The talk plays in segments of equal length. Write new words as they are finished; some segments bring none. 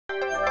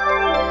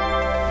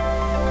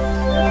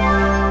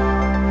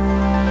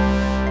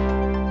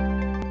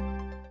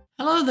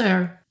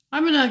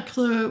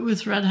Clue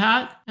with Red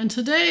Hat, and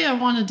today I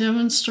want to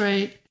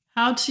demonstrate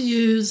how to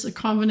use a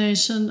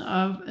combination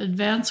of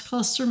advanced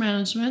cluster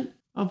management,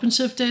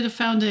 OpenShift Data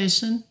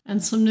Foundation,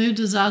 and some new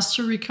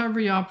disaster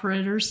recovery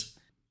operators.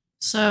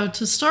 So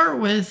to start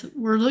with,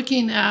 we're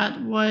looking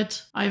at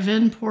what I've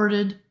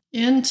imported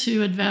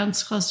into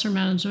advanced cluster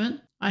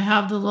management. I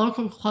have the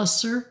local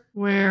cluster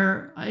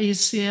where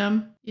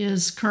ACM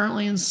is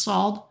currently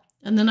installed,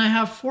 and then I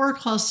have 4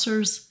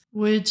 clusters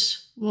which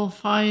we'll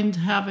find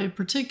have a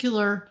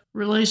particular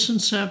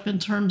relationship in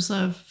terms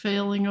of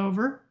failing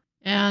over.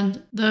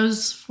 And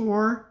those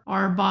 4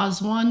 are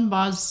BOS1,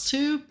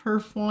 BOS2,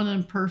 perf1,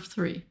 and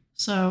perf3.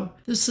 So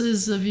this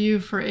is the view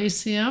for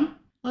ACM.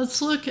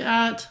 Let's look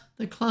at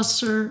the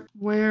cluster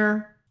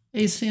where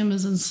ACM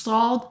is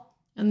installed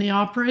and the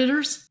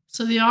operators.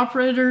 So the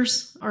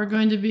operators are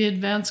going to be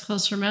advanced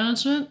cluster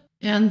management.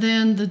 And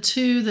then the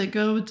 2 that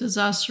go with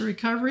disaster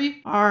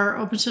recovery are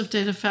OpenShift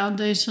Data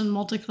Foundation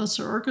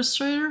Multi-Cluster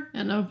Orchestrator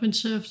and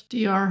OpenShift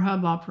DR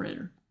Hub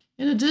Operator.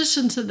 In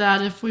addition to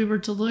that, if we were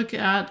to look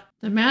at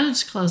the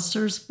managed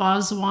clusters,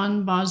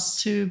 BOS1,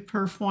 BOS2,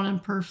 perf1,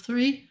 and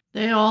perf3,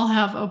 they all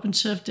have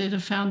OpenShift Data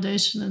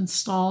Foundation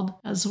installed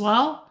as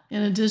well.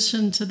 In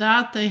addition to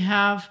that, they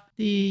have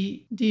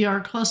the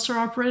DR cluster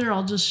operator.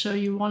 I'll just show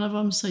you one of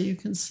them so you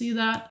can see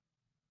that.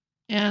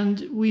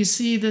 And we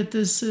see that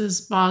this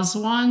is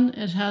BOS1.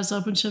 It has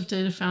OpenShift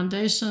Data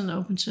Foundation,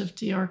 OpenShift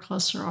DR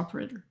cluster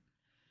operator.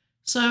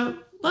 So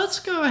let's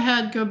go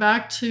ahead, go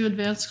back to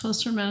Advanced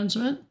Cluster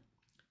Management.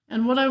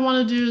 And what I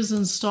want to do is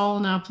install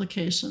an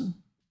application.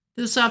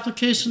 This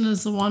application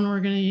is the one we're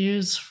going to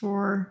use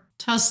for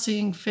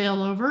testing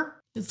failover.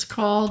 It's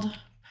called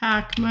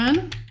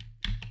Pacman.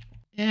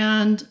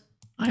 And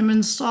I'm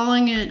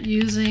installing it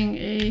using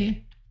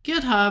a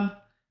GitHub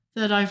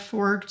that I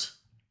forked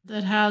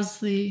that has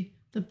the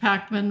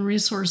Pacman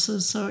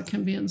resources so it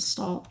can be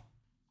installed.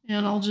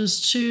 And I'll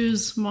just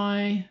choose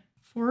my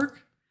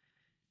fork.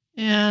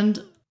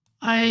 And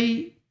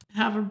I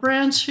have a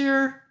branch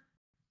here.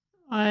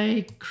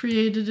 I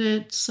created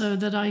it so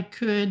that I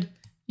could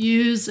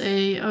use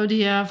a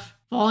ODF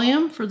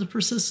volume for the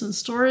persistent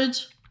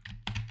storage.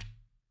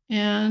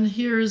 And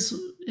here's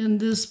in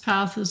this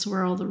path is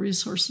where all the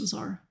resources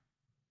are.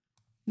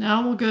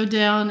 Now we'll go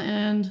down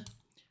and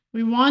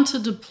we want to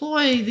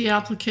deploy the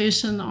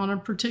application on a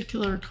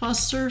particular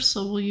cluster,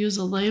 so we'll use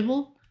a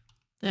label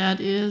that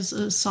is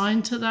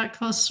assigned to that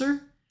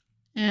cluster,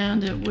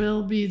 and it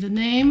will be the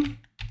name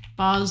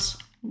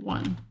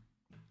BOS1.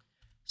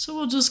 So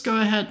we'll just go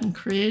ahead and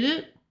create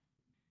it.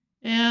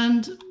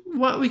 And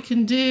what we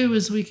can do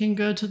is we can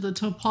go to the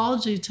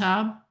Topology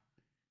tab,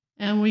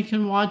 and we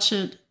can watch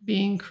it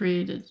being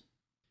created.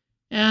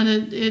 And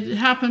it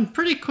happened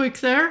pretty quick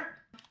there.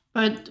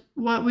 But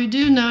what we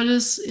do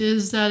notice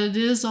is that it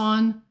is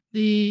on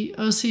the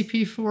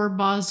OCP4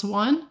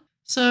 BOS1.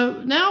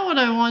 So now what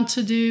I want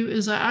to do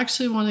is I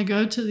actually want to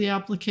go to the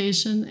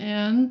application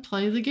and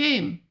play the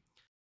game.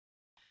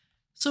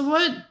 So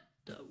what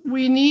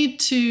we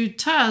need to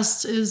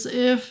test is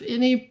if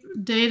any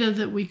data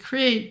that we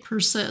create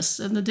persists.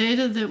 And the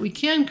data that we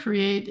can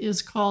create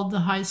is called the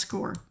high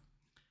score.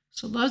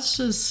 So let's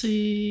just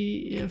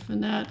see if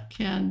Annette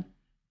can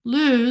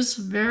lose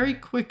very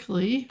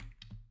quickly.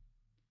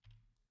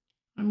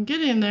 I'm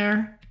getting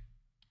there.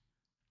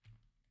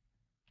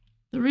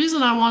 The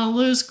reason I want to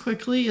lose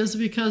quickly is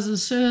because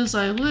as soon as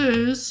I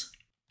lose,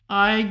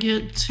 I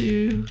get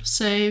to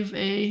save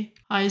a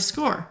high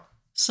score.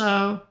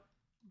 So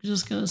I'm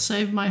just going to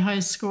save my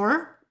high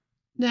score.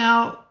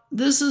 Now,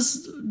 this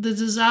is the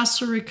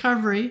disaster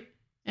recovery,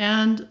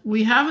 and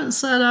we haven't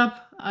set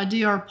up a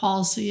DR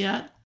policy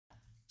yet.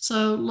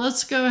 So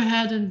let's go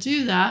ahead and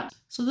do that.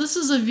 So this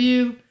is a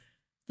view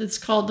that's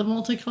called the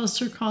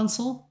multi-cluster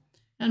console.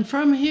 And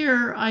from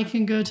here, I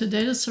can go to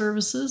data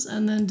services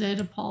and then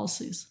data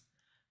policies.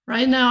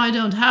 Right now, I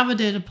don't have a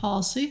data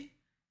policy.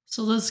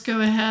 So let's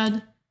go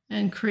ahead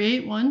and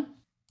create one.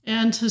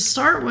 And to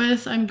start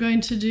with, I'm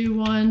going to do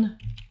one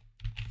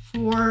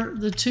for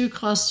the 2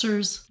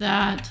 clusters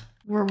that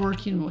we're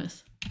working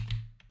with.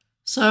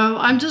 So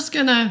I'm just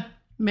going to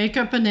make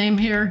up a name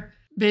here.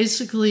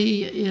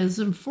 Basically is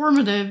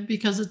informative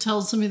because it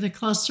tells me the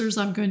clusters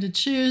I'm going to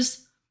choose.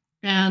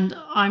 And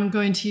I'm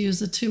going to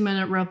use a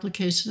 2-minute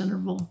replication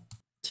interval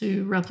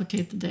to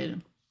replicate the data.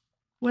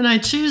 When I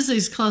choose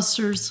these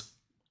clusters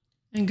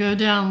and go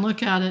down and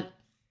look at it,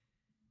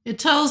 it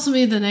tells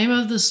me the name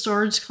of the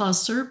storage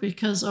cluster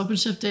because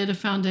OpenShift Data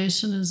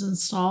Foundation is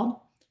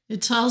installed.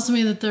 It tells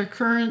me that their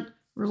current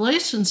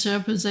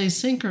relationship is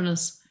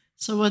asynchronous.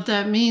 So what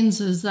that means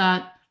is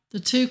that the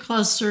 2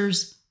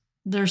 clusters,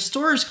 their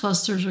storage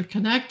clusters are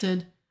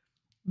connected,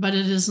 but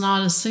it is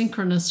not a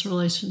synchronous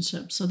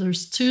relationship. So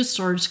there's 2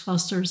 storage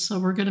clusters, so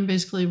we're going to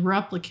basically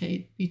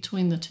replicate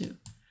between the 2.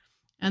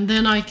 And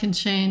then I can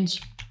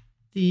change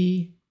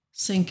the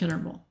sync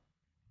interval.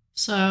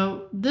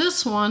 So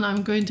this one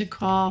I'm going to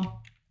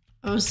call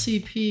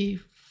OCP4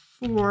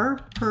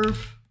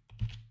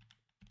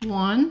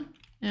 perf1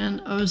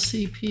 and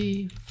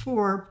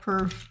OCP4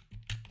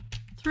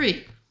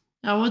 perf3.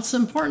 Now, what's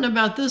important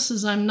about this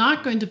is I'm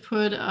not going to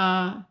put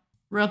a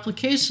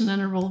replication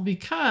interval,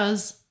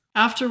 because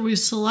after we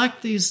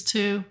select these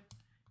two,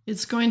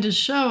 it's going to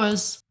show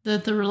us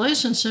that the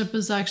relationship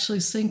is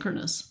actually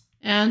synchronous.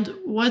 And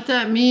what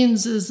that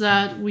means is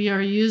that we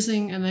are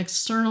using an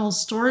external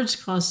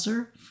storage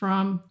cluster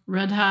from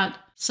Red Hat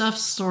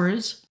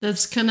self-storage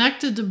that's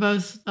connected to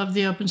both of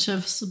the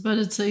OpenShifts, but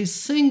it's a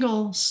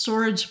single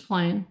storage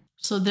plane.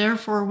 So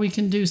therefore, we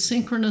can do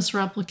synchronous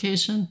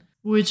replication,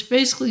 which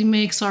basically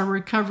makes our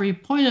recovery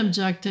point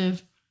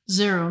objective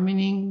 0,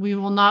 meaning we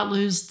will not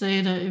lose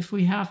data if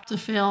we have to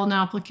fail an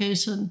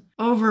application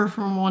over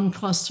from one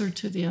cluster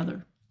to the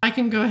other. I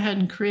can go ahead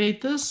and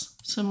create this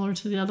similar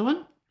to the other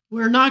one.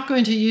 We're not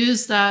going to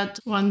use that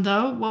one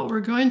though. What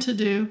we're going to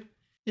do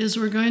is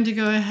we're going to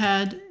go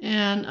ahead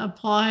and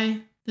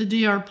apply the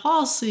DR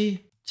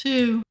policy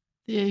to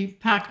the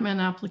Pacman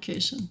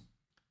application.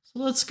 So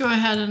let's go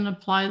ahead and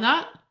apply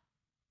that.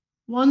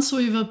 Once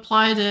we've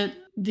applied it,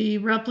 the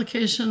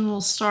replication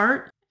will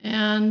start,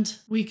 and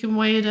we can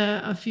wait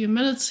a few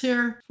minutes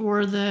here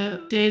for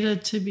the data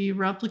to be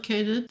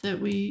replicated that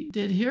we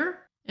did here.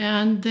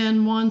 And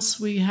then once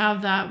we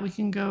have that, we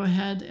can go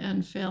ahead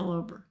and fail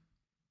over.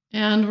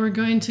 And we're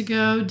going to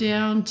go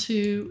down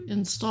to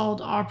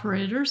installed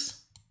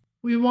operators.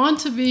 We want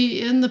to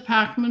be in the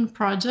Pacman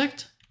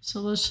project. So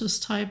let's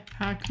just type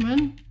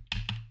Pacman,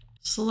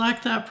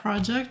 select that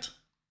project.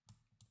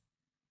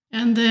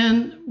 And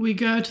then we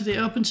go to the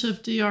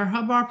OpenShift DR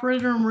Hub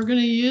operator, and we're going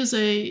to use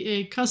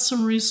a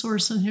custom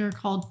resource in here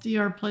called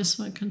DR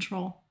Placement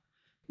Control.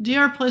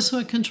 DR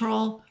Placement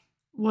Control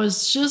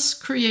was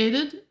just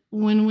created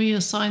when we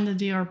assigned the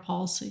DR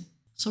policy.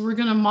 So we're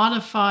going to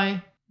modify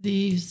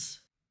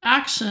these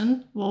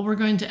action. Well, we're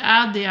going to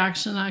add the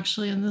action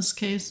actually in this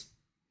case,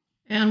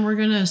 and we're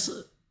going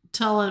to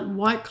tell it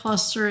what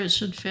cluster it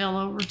should fail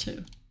over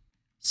to.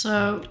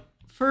 So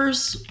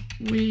first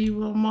we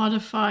will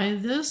modify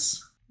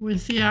this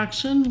with the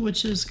action,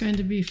 which is going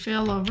to be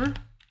failover,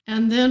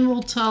 and then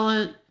we'll tell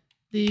it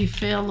the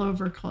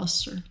failover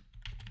cluster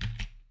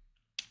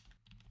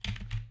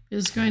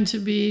is going to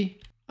be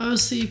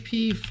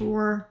OCP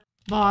for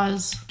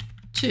BOS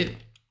 2.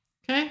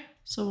 Okay,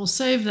 so we'll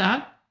save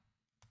that.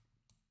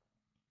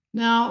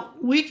 Now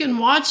we can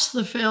watch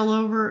the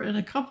failover in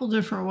a couple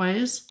different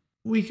ways.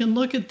 We can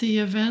look at the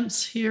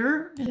events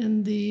here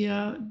in the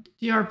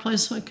DR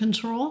placement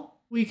control.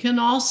 We can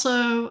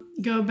also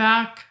go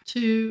back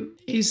to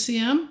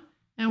ACM,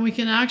 and we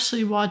can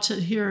actually watch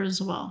it here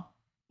as well.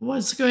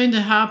 What's going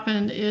to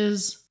happen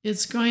is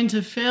it's going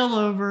to fail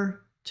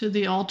over to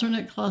the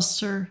alternate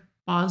cluster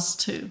BOS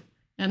 2.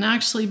 And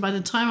actually, by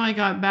the time I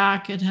got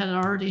back, it had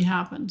already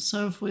happened.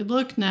 So if we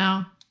look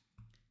now,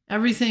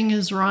 everything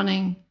is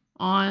running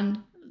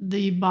on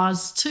the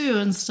BOS 2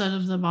 instead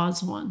of the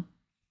BOS 1.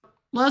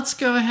 Let's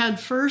go ahead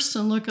first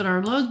and look at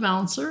our load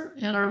balancer.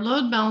 And our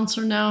load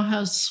balancer now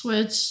has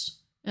switched,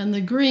 and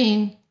the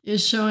green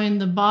is showing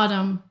the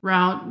bottom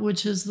route,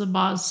 which is the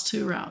BOS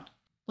 2 route.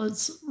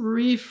 Let's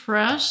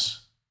refresh,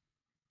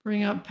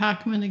 bring up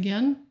Pacman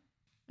again,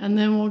 and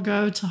then we'll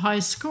go to high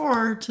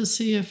score to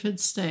see if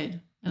it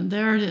stayed. And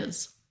there it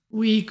is.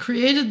 We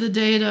created the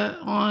data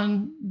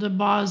on the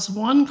BOS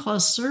 1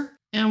 cluster,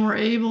 and we're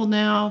able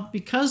now,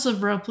 because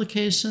of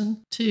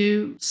replication,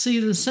 to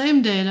see the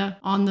same data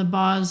on the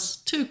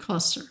BOS 2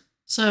 cluster.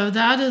 So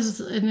that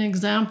is an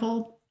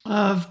example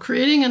of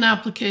creating an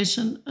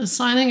application,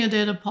 assigning a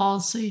data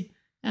policy,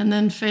 and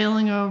then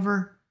failing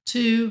over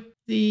to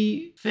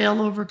the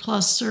failover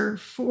cluster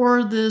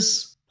for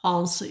this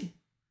policy.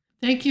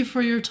 Thank you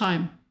for your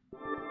time.